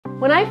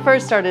When I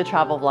first started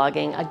travel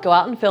vlogging, I'd go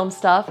out and film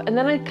stuff, and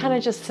then I'd kind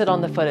of just sit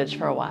on the footage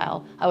for a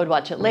while. I would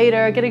watch it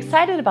later, get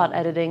excited about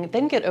editing,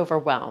 then get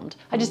overwhelmed.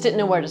 I just didn't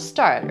know where to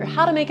start or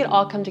how to make it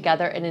all come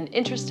together in an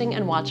interesting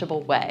and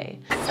watchable way.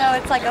 So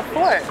it's like a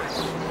fort.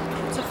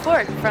 It's a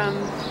fort from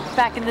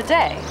back in the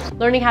day.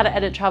 Learning how to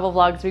edit travel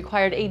vlogs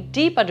required a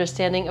deep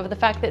understanding of the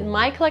fact that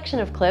my collection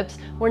of clips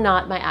were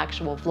not my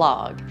actual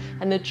vlog.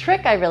 And the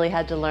trick I really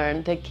had to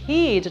learn, the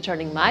key to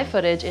turning my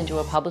footage into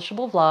a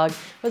publishable vlog,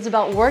 was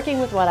about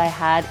working with what I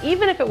had,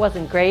 even if it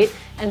wasn't great,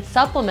 and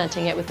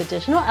supplementing it with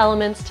additional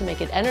elements to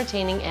make it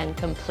entertaining and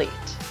complete.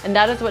 And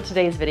that is what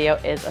today's video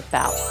is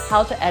about,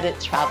 how to edit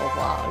travel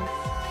vlogs.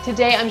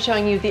 Today I'm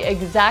showing you the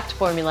exact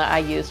formula I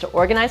use to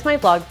organize my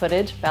vlog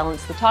footage,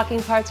 balance the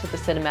talking parts with the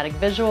cinematic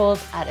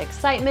visuals, add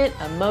excitement,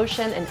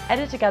 emotion, and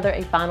edit together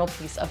a final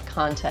piece of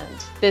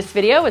content. This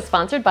video is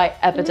sponsored by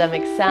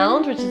Epidemic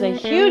Sound, which is a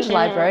huge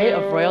library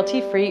of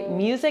royalty-free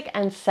music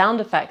and sound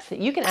effects that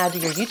you can add to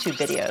your YouTube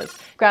videos.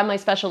 Grab my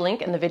special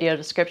link in the video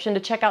description to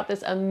check out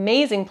this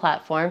amazing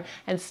platform,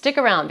 and stick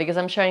around because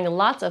I'm sharing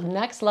lots of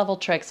next-level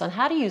tricks on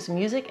how to use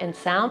music and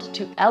sound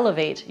to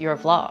elevate your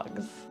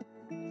vlogs.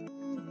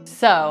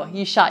 So,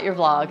 you shot your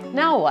vlog,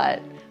 now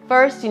what?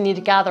 First, you need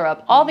to gather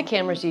up all the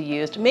cameras you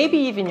used, maybe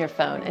even your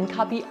phone, and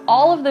copy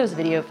all of those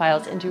video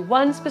files into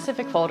one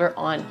specific folder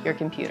on your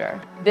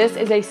computer. This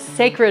is a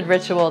sacred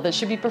ritual that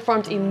should be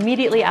performed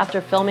immediately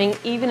after filming,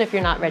 even if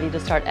you're not ready to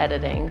start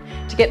editing.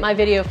 To get my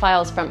video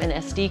files from an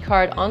SD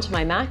card onto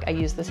my Mac, I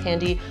use this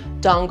handy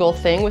dongle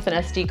thing with an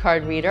SD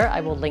card reader.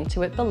 I will link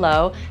to it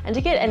below. And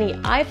to get any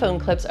iPhone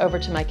clips over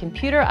to my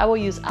computer, I will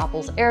use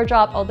Apple's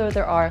AirDrop, although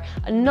there are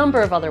a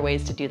number of other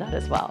ways to do that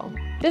as well.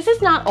 This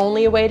is not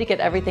only a way to get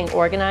everything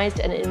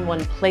organized and in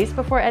one place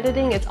before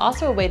editing, it's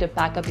also a way to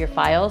back up your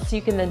files so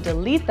you can then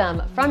delete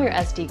them from your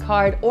SD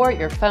card or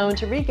your phone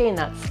to regain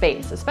that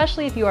space,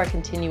 especially if you are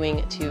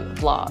continuing to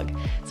vlog.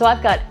 So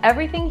I've got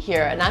everything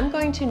here, and I'm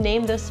going to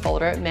name this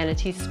folder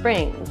Manatee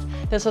Springs.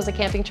 This was a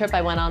camping trip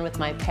I went on with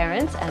my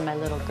parents and my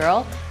little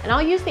girl, and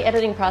I'll use the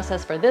editing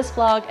process for this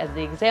vlog as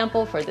the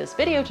example for this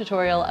video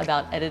tutorial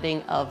about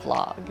editing a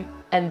vlog.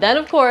 And then,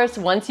 of course,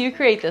 once you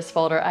create this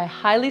folder, I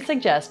highly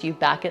suggest you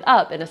back it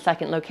up in a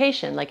second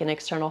location, like an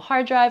external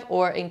hard drive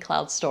or in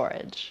cloud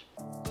storage.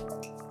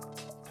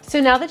 So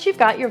now that you've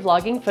got your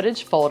vlogging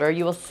footage folder,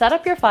 you will set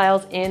up your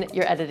files in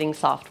your editing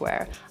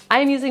software. I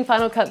am using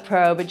Final Cut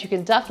Pro, but you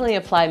can definitely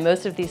apply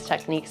most of these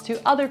techniques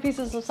to other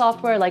pieces of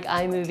software like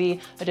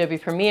iMovie, Adobe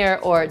Premiere,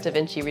 or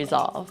DaVinci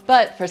Resolve.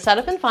 But for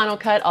setup in Final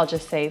Cut, I'll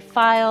just say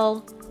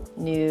File,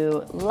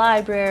 New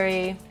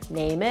Library,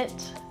 name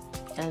it,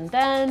 and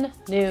then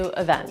New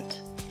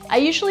Event. I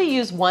usually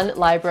use one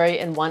library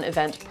and one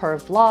event per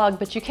vlog,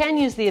 but you can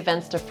use the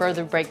events to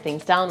further break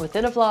things down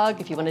within a vlog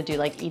if you want to do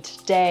like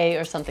each day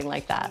or something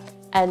like that.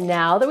 And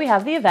now that we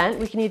have the event,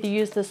 we can either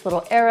use this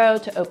little arrow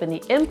to open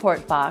the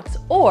import box,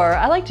 or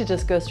I like to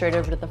just go straight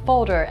over to the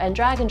folder and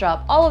drag and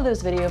drop all of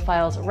those video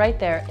files right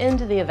there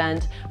into the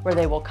event, where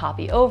they will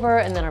copy over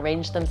and then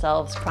arrange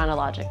themselves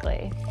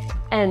chronologically.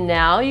 And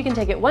now you can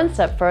take it one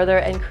step further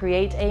and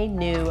create a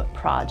new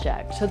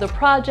project. So the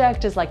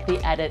project is like the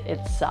edit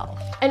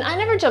itself. And I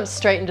never jump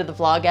straight into the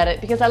vlog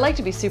edit because I like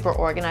to be super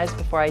organized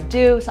before I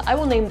do, so I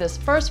will name this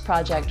first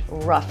project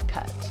Rough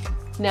Cut.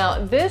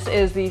 Now, this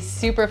is the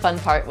super fun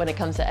part when it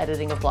comes to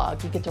editing a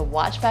vlog. You get to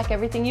watch back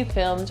everything you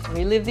filmed,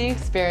 relive the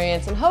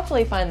experience, and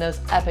hopefully find those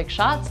epic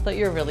shots that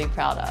you're really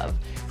proud of.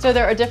 So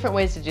there are different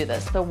ways to do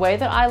this. The way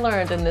that I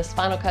learned in this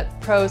Final Cut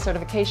Pro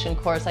certification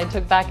course I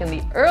took back in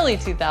the early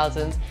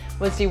 2000s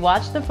was to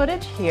watch the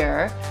footage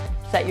here,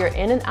 set your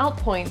in and out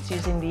points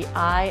using the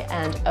I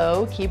and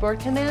O keyboard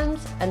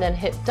commands, and then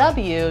hit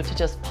W to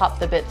just pop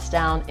the bits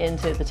down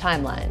into the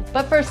timeline.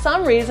 But for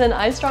some reason,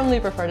 I strongly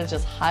prefer to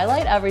just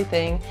highlight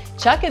everything,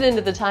 chuck it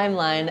into the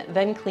timeline,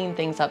 then clean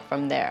things up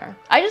from there.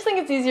 I just think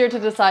it's easier to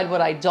decide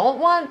what I don't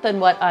want than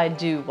what I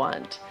do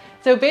want.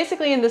 So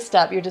basically in this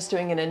step, you're just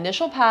doing an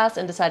initial pass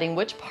and deciding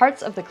which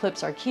parts of the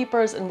clips are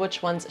keepers and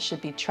which ones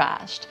should be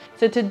trashed.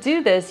 So to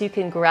do this, you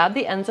can grab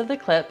the ends of the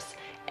clips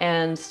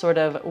and sort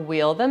of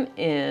wheel them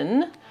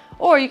in,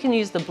 or you can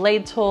use the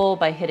blade tool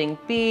by hitting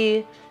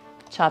B,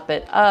 chop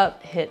it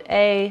up, hit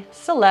A,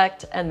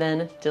 select, and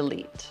then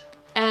delete.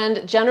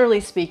 And generally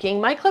speaking,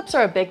 my clips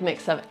are a big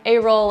mix of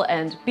A-roll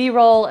and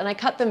B-roll, and I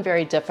cut them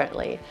very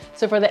differently.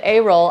 So for the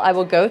A-roll, I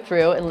will go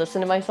through and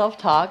listen to myself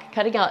talk,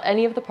 cutting out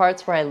any of the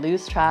parts where I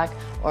lose track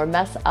or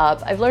mess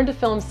up. I've learned to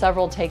film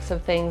several takes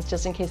of things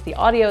just in case the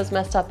audio is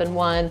messed up in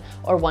one,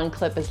 or one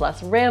clip is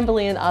less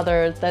rambly in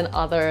others than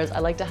others. I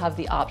like to have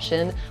the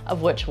option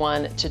of which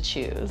one to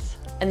choose.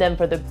 And then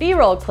for the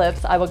B-roll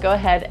clips, I will go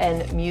ahead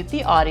and mute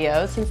the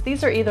audio, since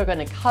these are either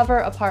going to cover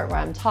a part where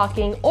I'm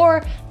talking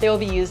or they will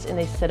be used in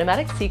a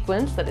cinematic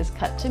sequence that is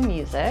cut to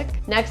music.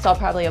 Next, I'll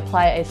probably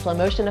apply a slow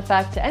motion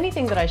effect to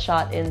anything that I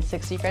shot in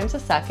 60 frames a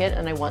second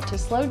and I want to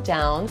slow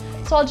down.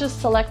 So I'll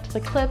just select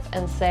the clip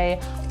and say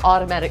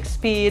automatic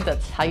speed.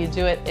 That's how you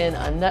do it in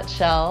a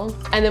nutshell.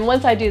 And then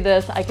once I do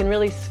this, I can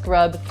really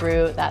scrub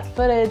through that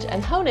footage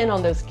and hone in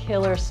on those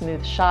killer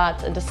smooth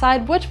shots and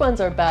decide which ones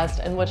are best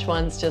and which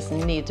ones just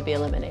need to be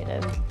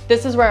eliminated.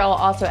 This is where I'll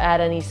also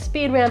add any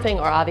speed ramping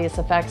or obvious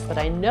effects that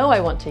I know I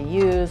want to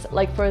use.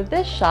 Like for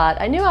this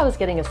shot, I knew I was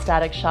getting a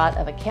static shot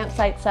of a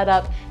campsite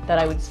setup that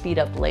I would speed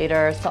up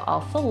later, so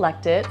I'll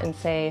select it and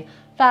say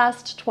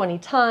fast 20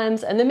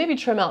 times, and then maybe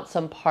trim out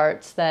some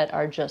parts that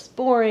are just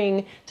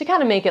boring to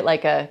kind of make it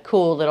like a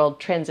cool little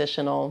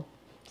transitional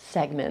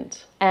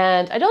segment.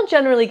 And I don't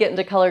generally get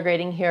into color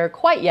grading here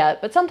quite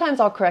yet, but sometimes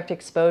I'll correct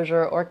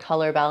exposure or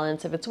color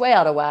balance if it's way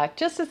out of whack,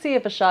 just to see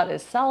if a shot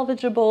is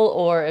salvageable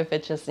or if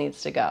it just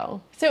needs to go.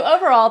 So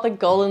overall, the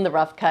goal in the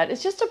rough cut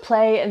is just to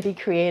play and be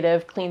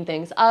creative, clean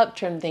things up,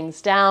 trim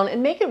things down,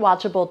 and make it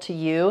watchable to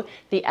you,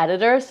 the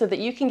editor, so that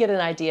you can get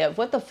an idea of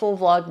what the full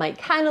vlog might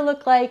kind of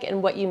look like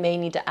and what you may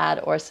need to add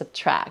or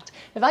subtract.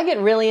 If I get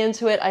really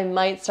into it, I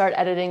might start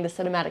editing the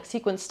cinematic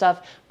sequence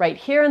stuff right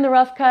here in the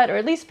rough cut, or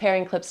at least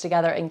pairing clips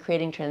together and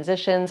creating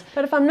transitions.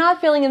 But if I'm not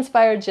feeling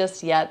inspired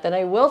just yet, then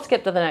I will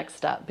skip to the next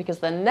step, because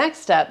the next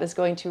step is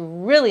going to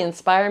really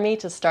inspire me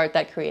to start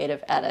that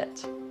creative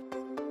edit.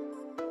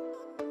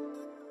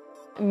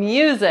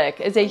 Music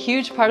is a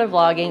huge part of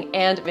vlogging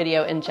and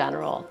video in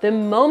general. The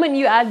moment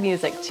you add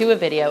music to a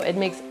video, it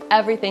makes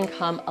everything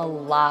come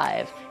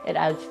alive. It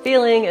adds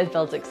feeling, it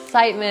builds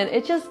excitement,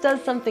 it just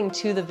does something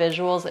to the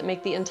visuals that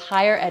make the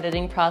entire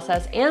editing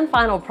process and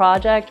final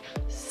project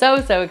so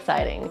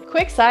exciting.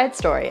 Quick side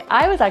story,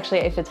 I was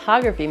actually a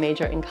photography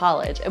major in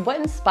college, and what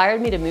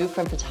inspired me to move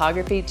from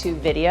photography to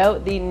video,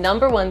 the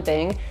 #1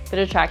 thing that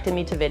attracted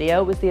me to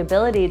video was the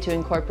ability to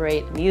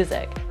incorporate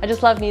music. I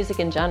just love music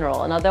in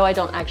general, and although I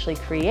don't actually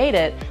create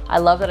it, I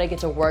love that I get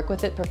to work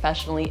with it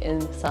professionally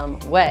in some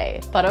way.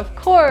 But of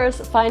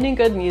course, finding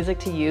good music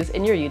to use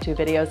in your YouTube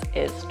videos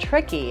is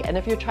tricky. And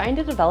if you're trying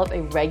to develop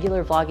a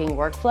regular vlogging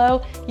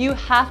workflow, you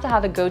have to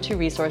have a go-to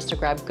resource to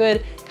grab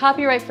good,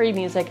 copyright-free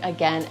music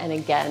again and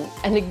again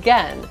and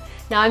again.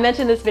 Now, I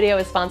mentioned this video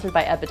is sponsored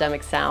by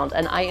Epidemic Sound,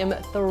 and I am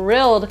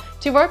thrilled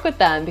to work with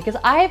them because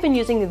I have been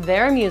using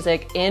their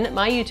music in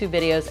my YouTube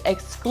videos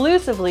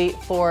exclusively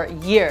for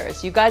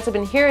years. You guys have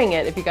been hearing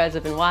it if you guys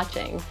have been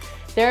watching.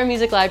 Their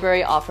music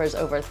library offers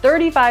over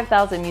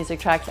 35,000 music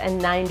tracks and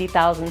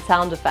 90,000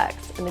 sound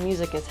effects, and the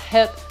music is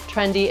hip,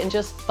 trendy, and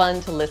just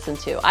fun to listen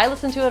to. I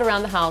listen to it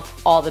around the house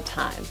all the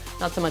time.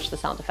 Not so much the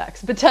sound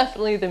effects, but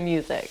definitely the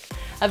music.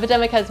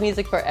 Epidemic has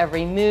music for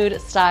every mood,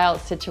 style,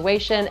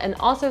 situation, and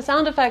also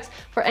sound effects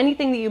for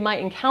anything that you might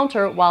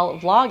encounter while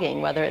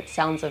vlogging, whether it's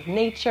sounds of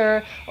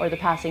nature, or the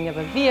passing of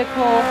a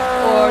vehicle,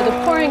 or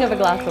the pouring of a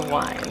glass of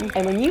wine.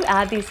 And when you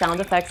add these sound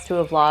effects to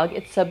a vlog,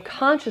 it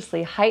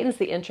subconsciously heightens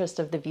the interest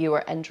of the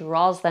viewer and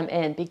draws them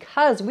in,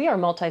 because we are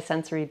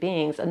multisensory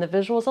beings and the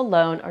visuals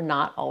alone are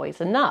not always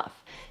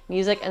enough.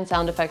 Music and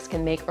sound effects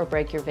can make or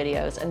break your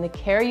videos, and the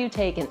care you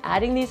take in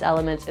adding these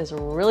elements is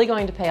really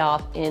going to pay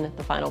off in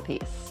the final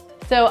piece.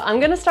 So I'm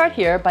going to start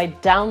here by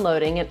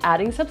downloading and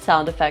adding some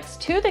sound effects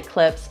to the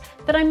clips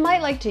that I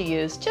might like to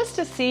use, just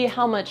to see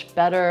how much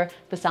better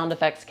the sound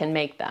effects can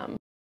make them.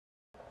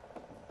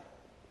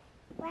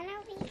 When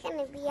are we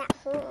going to be at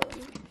home?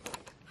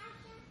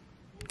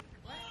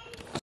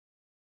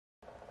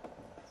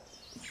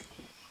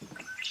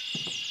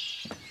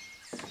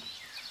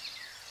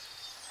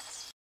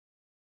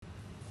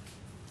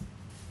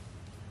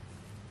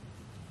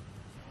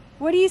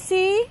 What do you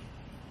see?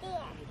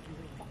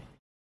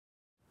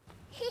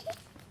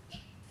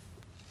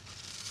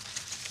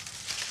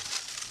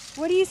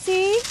 What do you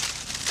see?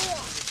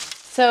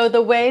 So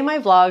the way my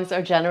vlogs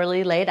are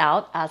generally laid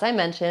out, as I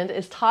mentioned,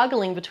 is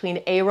toggling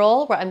between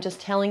A-roll, where I'm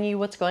just telling you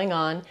what's going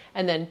on,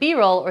 and then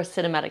B-roll, or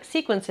cinematic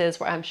sequences,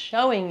 where I'm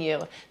showing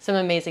you some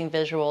amazing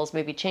visuals,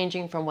 maybe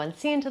changing from one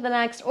scene to the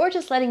next, or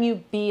just letting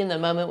you be in the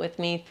moment with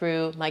me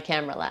through my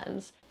camera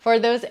lens. For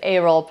those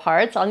A-roll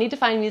parts, I'll need to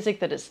find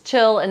music that is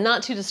chill and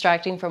not too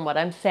distracting from what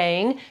I'm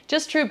saying,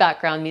 just true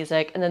background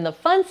music, and then the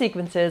fun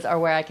sequences are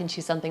where I can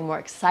choose something more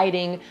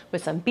exciting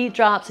with some beat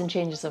drops and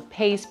changes of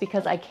pace,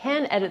 because I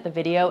can edit the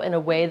video in a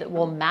way that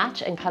will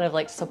match and kind of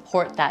like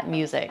support that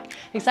music.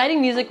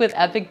 Exciting music with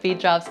epic beat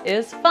drops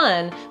is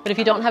fun, but if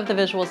you don't have the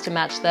visuals to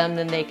match them,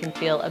 then they can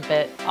feel a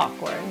bit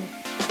awkward.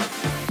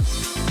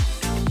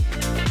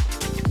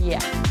 Yeah.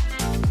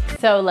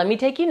 So let me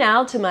take you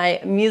now to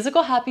my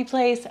musical happy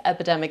place,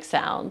 Epidemic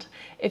Sound.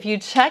 If you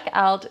check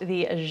out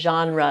the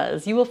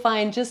genres, you will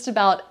find just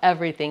about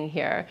everything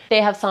here. They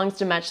have songs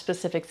to match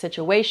specific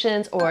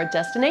situations or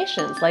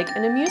destinations, like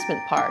an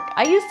amusement park.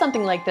 I used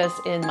something like this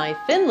in my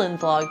Finland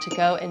vlog to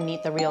go and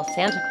meet the real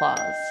Santa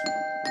Claus.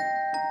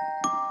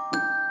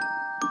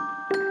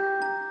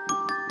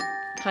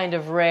 Kind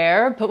of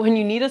rare, but when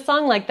you need a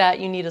song like that,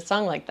 you need a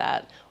song like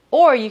that.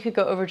 Or you could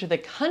go over to the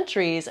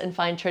countries and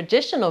find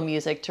traditional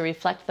music to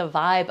reflect the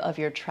vibe of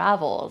your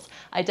travels.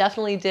 I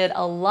definitely did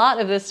a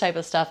lot of this type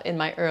of stuff in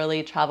my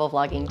early travel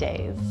vlogging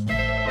days.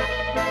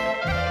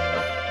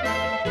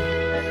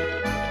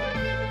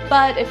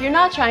 But if you're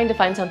not trying to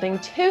find something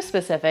too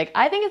specific,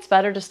 I think it's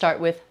better to start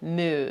with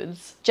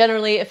moods.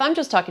 Generally, if I'm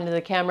just talking to the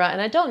camera and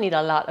I don't need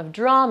a lot of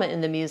drama in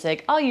the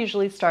music, I'll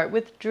usually start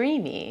with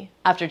dreamy.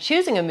 After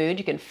choosing a mood,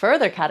 you can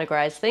further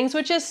categorize things,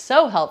 which is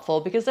so helpful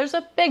because there's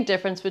a big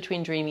difference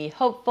between dreamy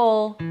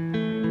hopeful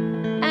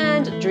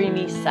and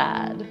dreamy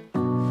sad.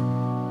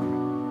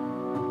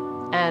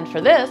 And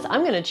for this,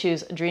 I'm going to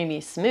choose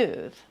Dreamy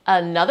Smooth.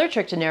 Another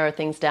trick to narrow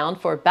things down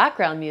for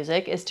background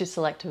music is to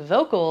select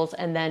vocals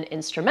and then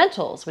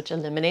instrumentals, which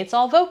eliminates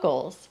all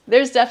vocals.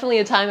 There's definitely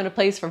a time and a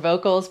place for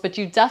vocals, but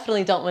you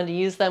definitely don't want to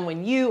use them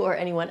when you or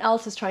anyone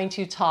else is trying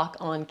to talk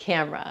on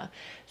camera.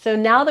 So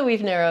now that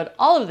we've narrowed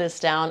all of this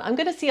down, I'm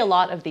going to see a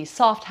lot of the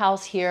soft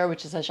house here,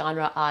 which is a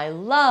genre I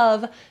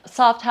love,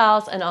 soft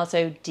house and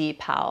also deep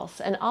house.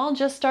 And I'll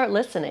just start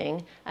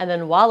listening. And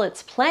then while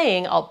it's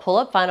playing, I'll pull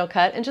up Final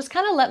Cut and just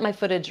kind of let my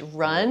footage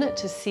run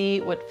to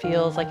see what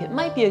feels like it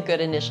might be a good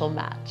initial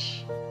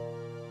match.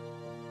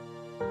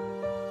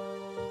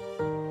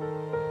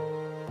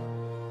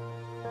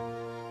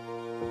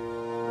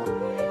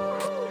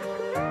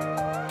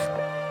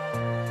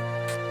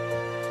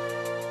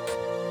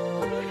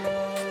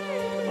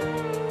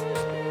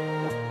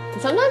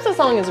 Sometimes the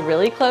song is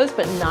really close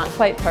but not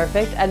quite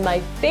perfect, and my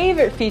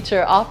favorite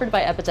feature offered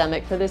by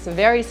Epidemic for this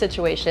very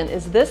situation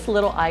is this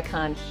little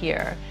icon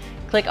here.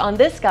 Click on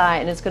this guy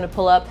and it's going to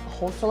pull up a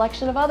whole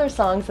selection of other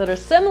songs that are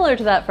similar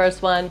to that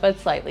first one but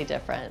slightly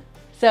different.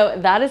 So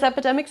that is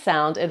Epidemic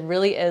Sound. It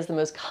really is the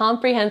most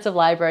comprehensive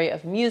library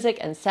of music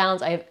and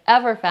sounds I have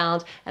ever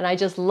found, and I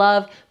just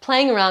love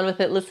playing around with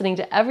it, listening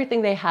to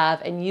everything they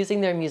have, and using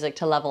their music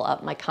to level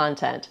up my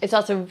content. It's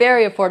also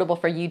very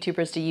affordable for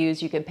YouTubers to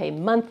use. You can pay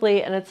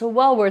monthly, and it's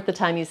well worth the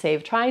time you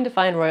save trying to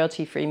find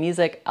royalty-free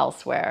music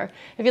elsewhere.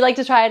 If you'd like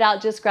to try it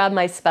out, just grab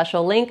my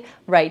special link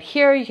right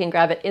here. You can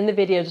grab it in the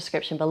video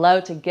description below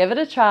to give it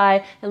a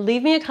try, and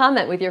leave me a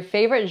comment with your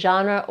favorite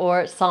genre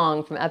or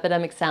song from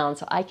Epidemic Sound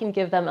so I can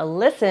give them a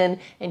listen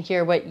and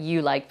hear what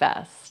you like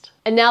best.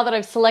 And now that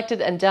I've selected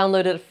and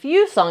downloaded a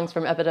few songs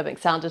from Epidemic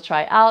Sound to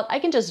try out, I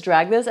can just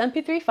drag those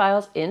MP3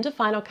 files into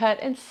Final Cut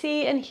and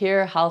see and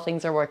hear how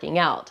things are working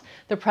out.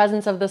 The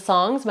presence of the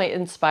songs might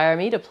inspire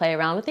me to play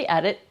around with the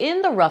edit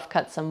in the rough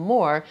cut some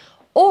more,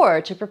 or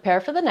to prepare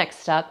for the next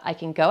step, I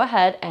can go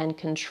ahead and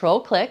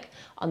Control-click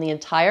on the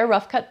entire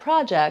rough cut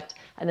project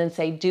and then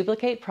say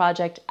Duplicate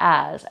Project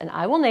As, and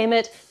I will name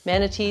it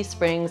Manatee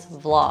Springs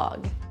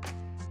Vlog.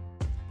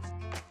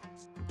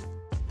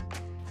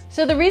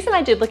 So the reason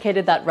I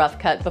duplicated that rough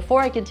cut before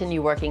I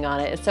continue working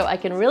on it is so I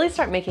can really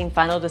start making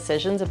final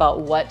decisions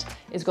about what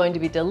is going to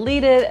be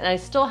deleted, and I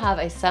still have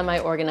a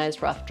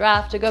semi-organized rough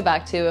draft to go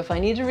back to if I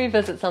need to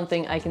revisit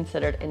something I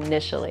considered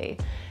initially.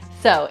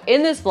 So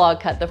in this vlog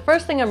cut, the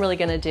first thing I'm really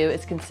going to do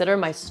is consider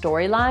my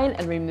storyline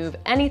and remove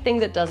anything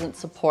that doesn't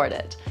support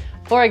it.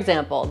 For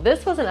example,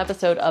 this was an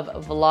episode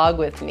of Vlog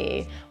With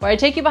Me, where I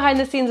take you behind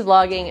the scenes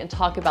vlogging and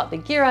talk about the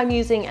gear I'm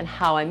using and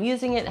how I'm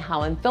using it and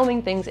how I'm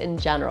filming things in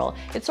general.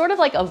 It's sort of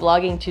like a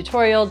vlogging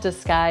tutorial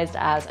disguised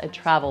as a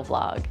travel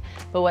vlog.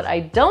 But what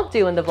I don't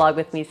do in the Vlog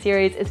With Me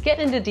series is get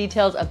into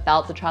details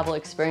about the travel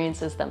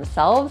experiences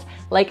themselves,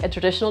 like a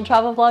traditional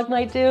travel vlog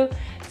might do.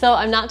 So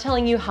I'm not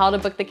telling you how to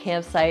book the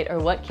campsite or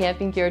what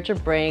camping gear to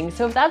bring.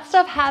 So if that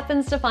stuff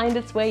happens to find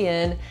its way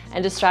in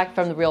and distract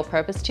from the real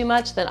purpose too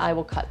much, then I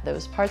will cut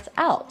those parts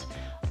out.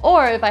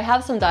 Or if I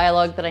have some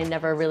dialogue that I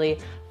never really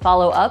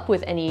follow up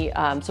with any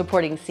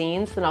supporting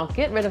scenes, then I'll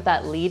get rid of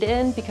that lead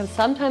in, because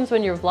sometimes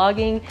when you're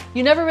vlogging,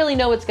 you never really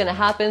know what's gonna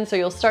happen, so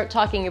you'll start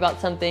talking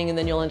about something and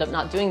then you'll end up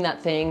not doing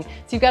that thing. So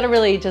you've gotta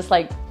really just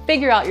like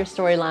figure out your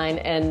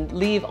storyline and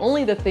leave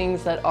only the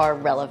things that are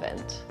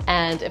relevant.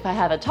 And if I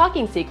have a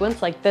talking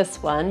sequence like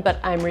this one, but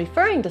I'm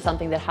referring to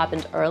something that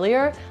happened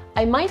earlier,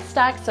 I might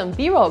stack some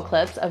B-roll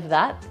clips of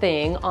that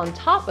thing on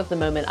top of the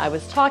moment I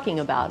was talking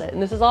about it.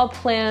 And this is all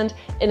planned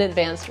in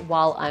advance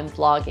while I'm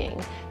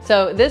vlogging.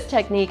 So this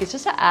technique is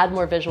just to add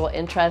more visual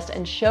interest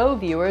and show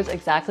viewers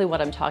exactly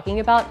what I'm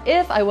talking about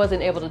if I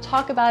wasn't able to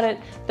talk about it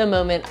the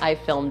moment I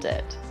filmed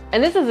it.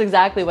 And this is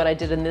exactly what I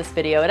did in this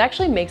video. It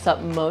actually makes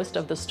up most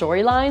of the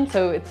storyline,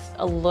 so it's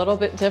a little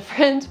bit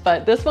different,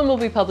 but this one will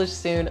be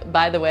published soon,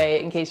 by the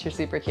way, in case you're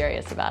super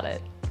curious about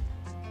it.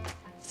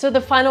 So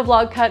the final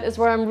vlog cut is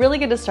where I'm really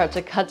going to start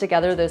to cut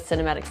together those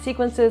cinematic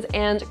sequences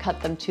and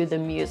cut them to the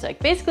music.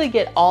 Basically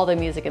get all the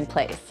music in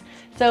place.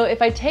 So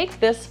if I take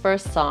this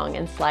first song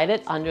and slide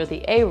it under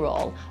the A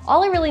roll,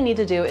 all I really need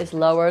to do is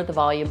lower the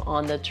volume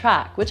on the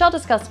track, which I'll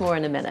discuss more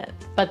in a minute.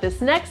 But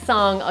this next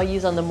song I'll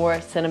use on the more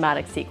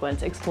cinematic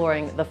sequence,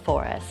 exploring the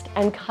forest.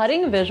 And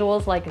cutting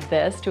visuals like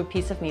this to a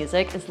piece of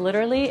music is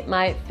literally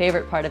my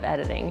favorite part of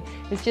editing.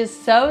 It's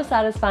just so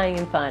satisfying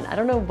and fun. I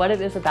don't know what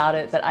it is about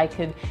it, but I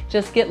could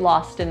just get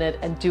lost in it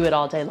and do it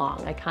all day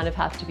long. I kind of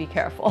have to be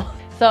careful.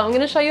 So I'm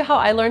going to show you how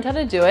I learned how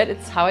to do it.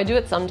 It's how I do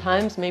it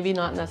sometimes, maybe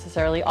not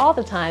necessarily all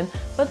the time,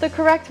 but the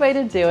correct way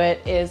to do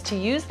it is to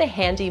use the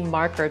handy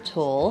marker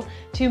tool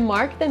to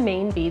mark the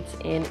main beats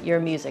in your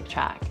music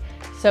track.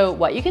 So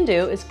what you can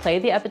do is play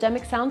the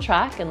Epidemic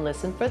soundtrack and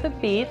listen for the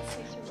beats,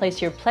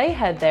 place your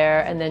playhead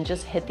there, and then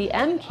just hit the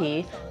M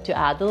key to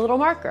add the little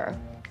marker.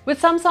 With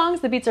some songs,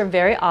 the beats are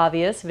very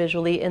obvious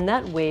visually in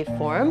that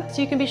waveform,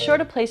 so you can be sure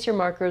to place your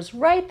markers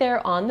right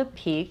there on the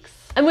peaks.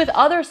 And with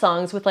other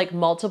songs with like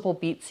multiple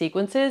beat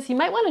sequences, you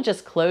might want to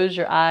just close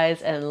your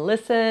eyes and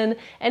listen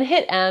and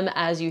hit M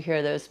as you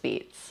hear those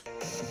beats.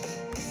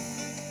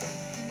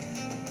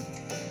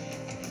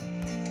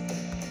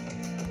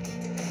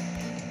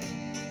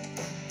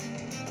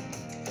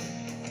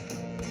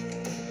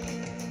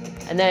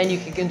 And then you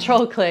can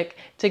control click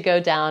to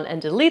go down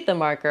and delete the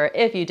marker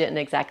if you didn't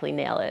exactly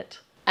nail it.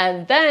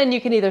 And then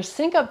you can either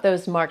sync up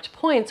those marked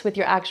points with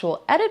your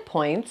actual edit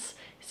points.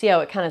 See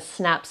how it kind of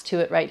snaps to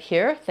it right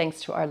here,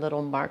 thanks to our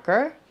little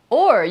marker.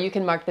 Or you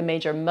can mark the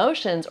major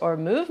motions or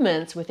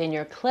movements within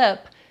your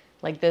clip,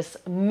 like this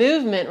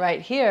movement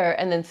right here,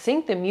 and then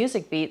sync the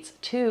music beats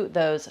to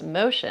those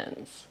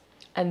motions.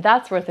 And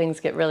that's where things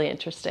get really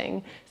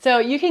interesting. So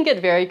you can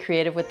get very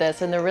creative with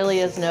this, and there really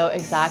is no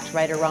exact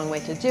right or wrong way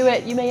to do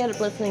it. You may end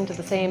up listening to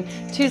the same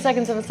 2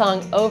 seconds of a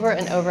song over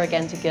and over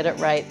again to get it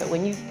right, but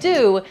when you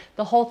do,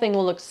 the whole thing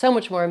will look so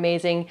much more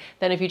amazing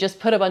than if you just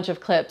put a bunch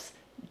of clips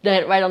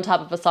right on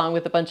top of a song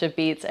with a bunch of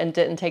beats and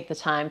didn't take the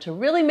time to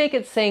really make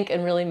it sync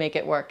and really make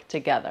it work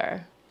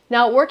together.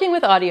 Now, working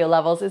with audio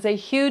levels is a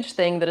huge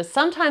thing that is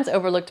sometimes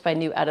overlooked by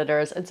new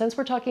editors, and since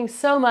we're talking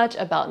so much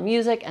about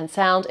music and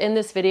sound in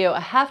this video, I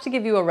have to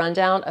give you a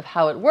rundown of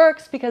how it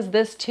works because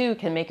this too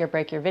can make or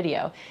break your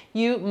video.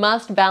 You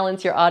must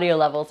balance your audio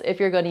levels if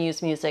you're going to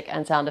use music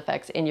and sound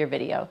effects in your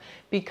video,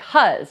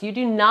 because you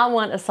do not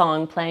want a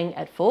song playing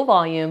at full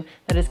volume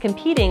that is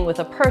competing with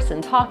a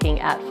person talking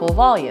at full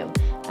volume.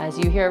 As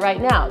you hear right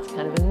now, it's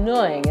kind of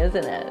annoying,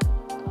 isn't it?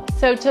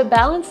 So to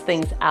balance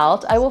things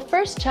out, I will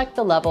first check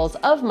the levels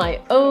of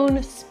my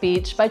own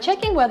speech by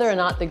checking whether or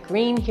not the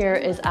green here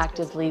is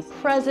actively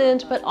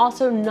present, but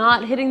also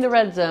not hitting the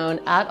red zone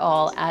at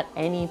all at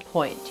any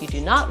point. You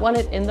do not want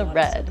it in the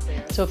red.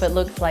 So if it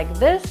looks like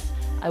this,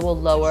 I will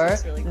lower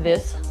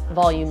this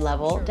volume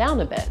level down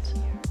a bit.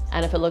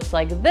 And if it looks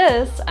like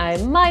this, I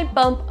might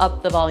bump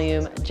up the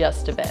volume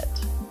just a bit.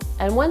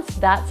 And once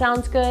that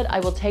sounds good,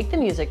 I will take the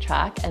music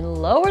track and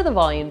lower the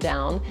volume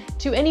down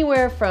to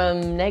anywhere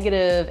from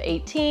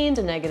 -18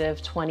 to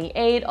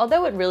 -28,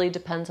 although it really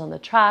depends on the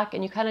track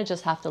and you kind of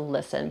just have to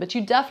listen, but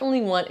you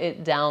definitely want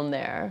it down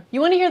there.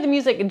 You want to hear the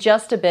music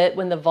just a bit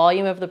when the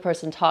volume of the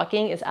person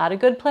talking is at a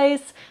good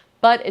place,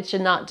 but it should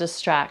not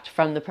distract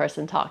from the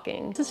person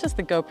talking. This is just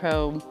the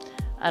GoPro,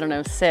 I don't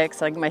know,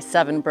 6, like my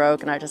 7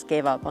 broke and I just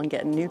gave up on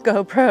getting new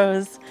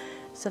GoPros.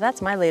 So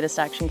that's my latest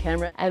action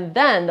camera. And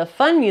then the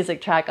fun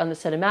music track on the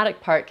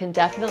cinematic part can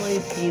definitely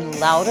be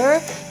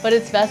louder, but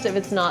it's best if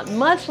it's not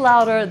much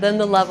louder than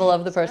the level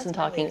of the person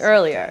talking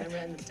earlier.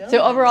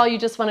 So overall, you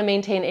just want to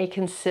maintain a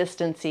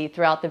consistency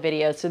throughout the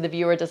video so the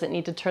viewer doesn't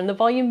need to turn the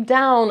volume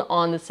down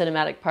on the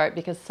cinematic part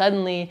because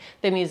suddenly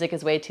the music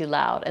is way too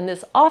loud. And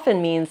this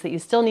often means that you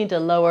still need to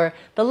lower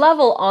the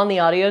level on the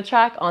audio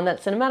track on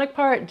that cinematic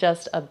part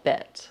just a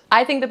bit.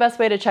 I think the best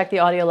way to check the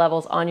audio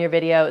levels on your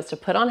video is to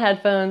put on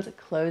headphones,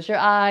 close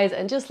your eyes,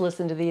 and just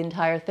listen to the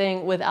entire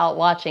thing without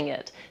watching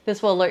it.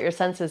 This will alert your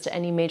senses to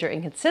any major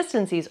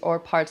inconsistencies or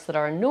parts that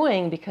are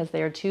annoying because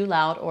they are too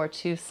loud or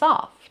too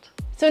soft.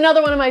 So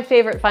another one of my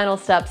favorite final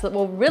steps that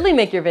will really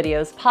make your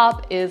videos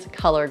pop is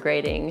color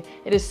grading.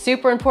 It is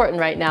super important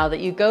right now that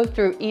you go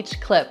through each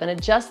clip and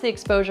adjust the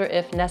exposure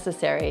if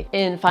necessary.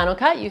 In Final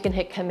Cut, you can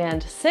hit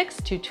Command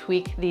 6 to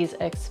tweak these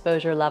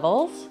exposure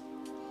levels.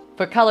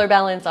 For color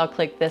balance, I'll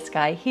click this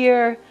guy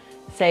here,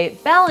 say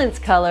balance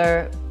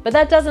color, but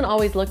that doesn't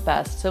always look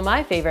best. So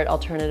my favorite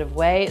alternative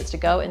way is to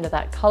go into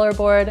that color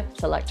board,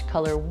 select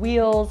color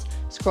wheels,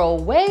 scroll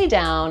way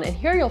down, and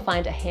here you'll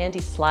find a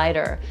handy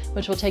slider,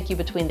 which will take you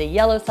between the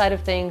yellow side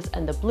of things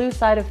and the blue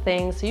side of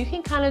things, so you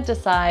can kind of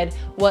decide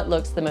what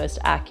looks the most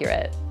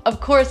accurate. Of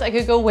course, I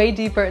could go way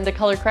deeper into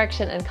color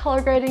correction and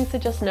color grading, so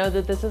just know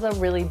that this is a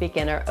really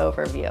beginner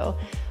overview.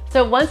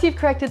 So once you've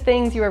corrected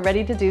things, you are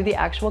ready to do the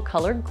actual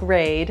color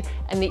grade,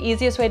 and the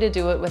easiest way to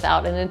do it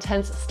without an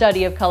intense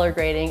study of color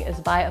grading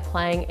is by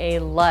applying a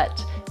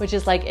LUT, which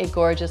is like a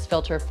gorgeous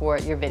filter for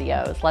your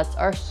videos. LUTs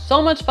are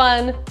so much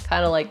fun,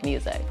 kind of like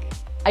music.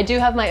 I do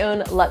have my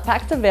own LUT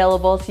packs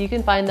available, so you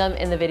can find them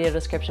in the video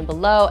description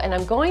below, and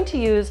I'm going to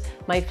use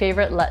my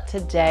favorite LUT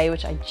today,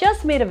 which I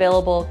just made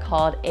available,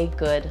 called A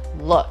Good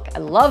Look. I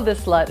love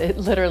this LUT, it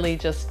literally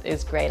just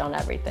is great on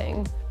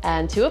everything.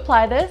 And to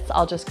apply this,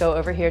 I'll just go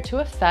over here to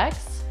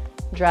Effects,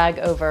 drag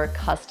over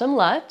Custom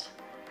LUT,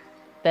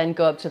 then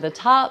go up to the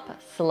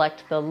top,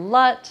 select the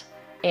LUT,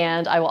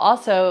 and I will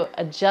also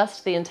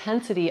adjust the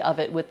intensity of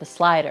it with the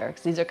slider,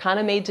 because these are kind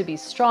of made to be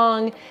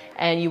strong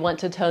and you want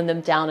to tone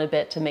them down a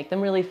bit to make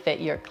them really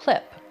fit your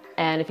clip.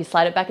 And if you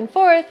slide it back and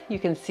forth, you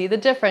can see the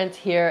difference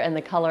here in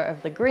the color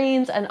of the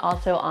greens and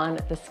also on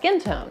the skin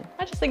tone.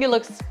 I just think it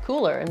looks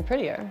cooler and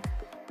prettier.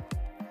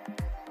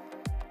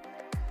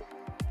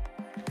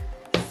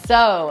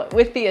 So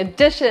with the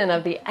addition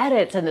of the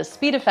edits and the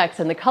speed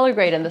effects and the color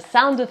grade and the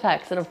sound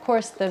effects and of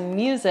course the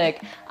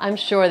music, I'm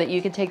sure that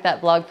you can take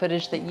that vlog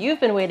footage that you've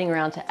been waiting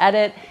around to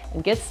edit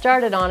and get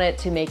started on it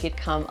to make it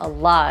come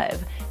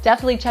alive.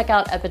 Definitely check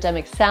out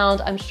Epidemic Sound.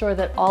 I'm sure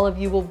that all of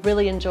you will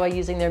really enjoy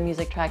using their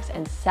music tracks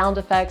and sound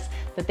effects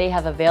that they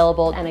have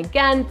available. And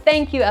again,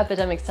 thank you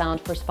Epidemic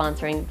Sound for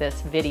sponsoring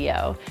this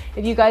video.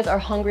 If you guys are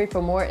hungry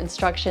for more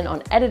instruction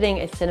on editing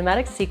a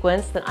cinematic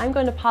sequence, then I'm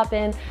going to pop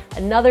in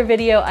another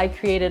video I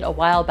created a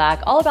while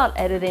back all about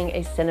editing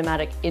a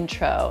cinematic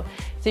intro.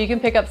 So you can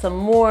pick up some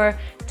more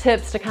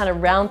tips to kind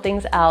of round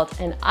things out,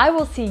 and I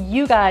will see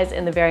you guys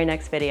in the very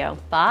next video.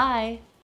 Bye.